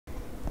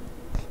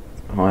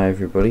Hi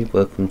everybody,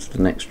 welcome to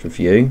the next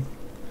review.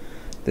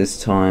 This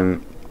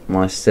time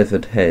my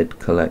severed head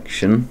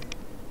collection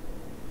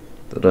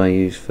that I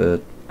use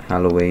for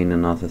Halloween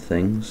and other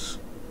things.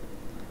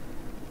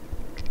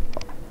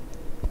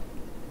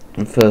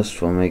 The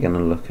first one we're going to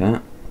look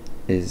at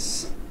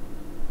is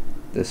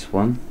this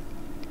one.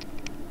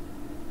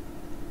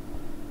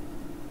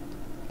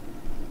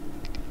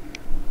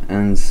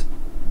 And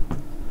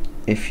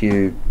if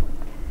you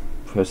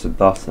press a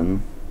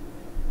button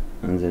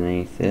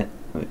underneath it,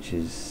 which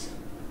is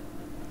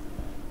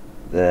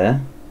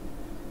there,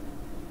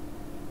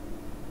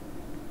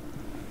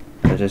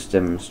 I'll just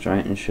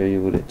demonstrate and show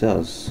you what it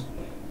does.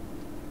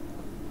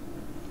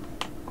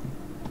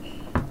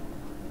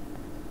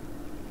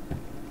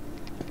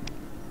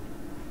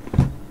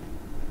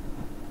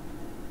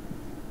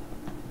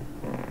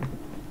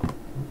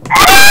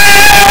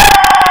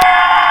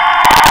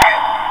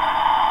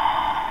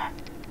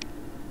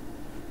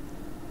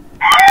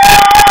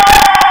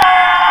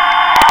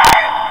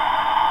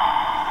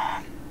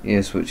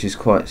 Yes, which is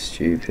quite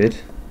stupid.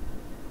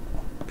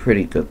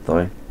 Pretty good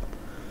though.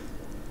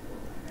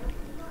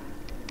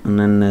 And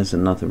then there's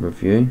another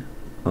review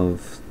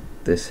of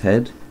this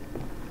head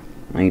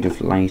made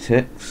of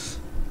latex.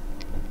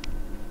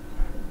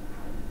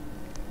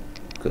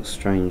 Got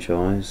strange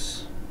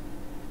eyes.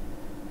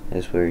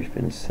 There's where he's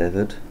been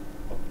severed.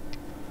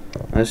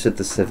 Most of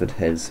the severed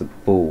heads are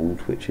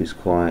bald, which is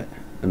quite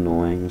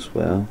annoying as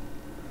well.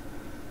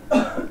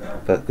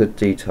 But good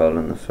detail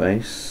in the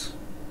face.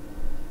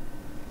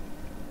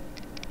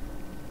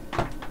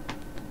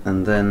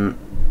 And then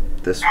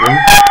this one.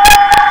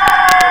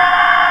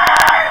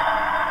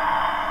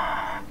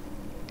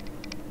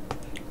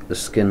 The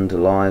skinned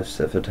alive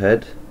severed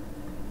head.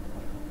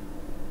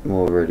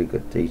 More really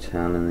good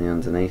detail in the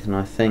underneath, and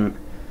I think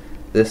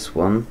this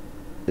one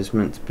is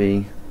meant to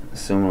be a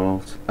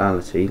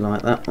similarity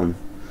like that one.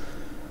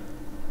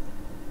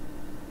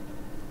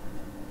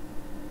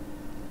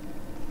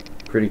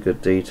 Pretty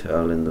good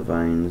detail in the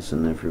veins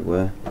and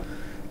everywhere.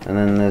 And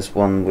then there's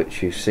one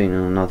which you've seen in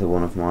another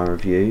one of my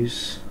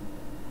reviews,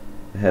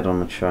 the head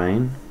on a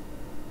chain.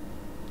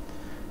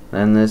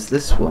 Then there's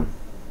this one.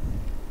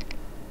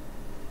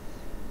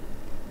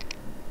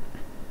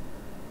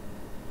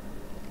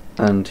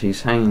 And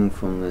he's hanging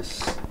from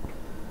this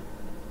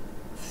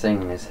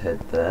thing, his head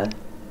there.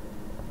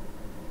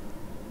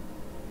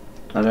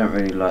 I don't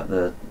really like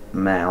the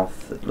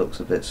mouth, it looks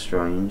a bit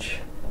strange.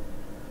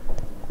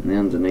 And the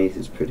underneath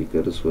is pretty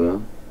good as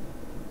well.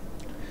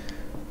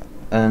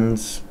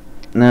 And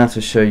now to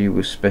show you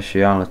a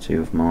speciality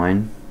of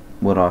mine,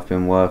 what I've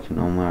been working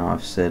on, where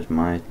I've said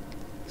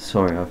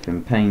I've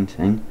been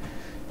painting.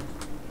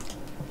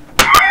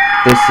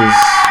 This is,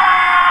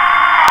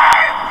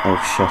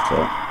 oh shut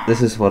up,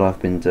 this is what I've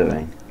been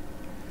doing.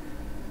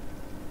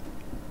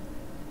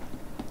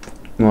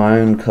 My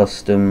own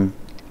custom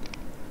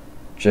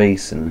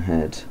Jason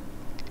head.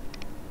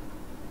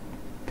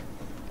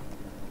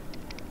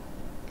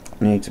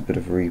 Needs a bit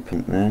of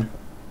repaint there,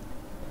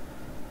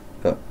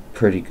 but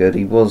pretty good.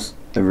 He was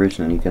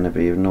originally going to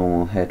be a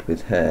normal head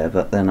with hair,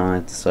 but then I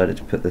decided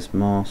to put this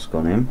mask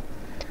on him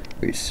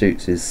which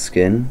suits his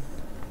skin,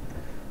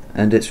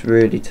 and it's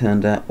really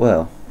turned out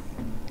well.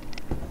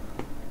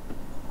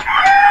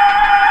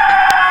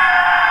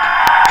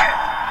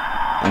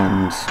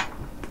 And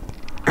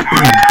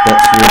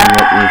that's really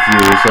what the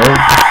review is of,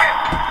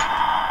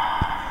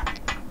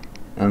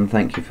 and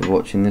thank you for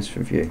watching this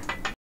review.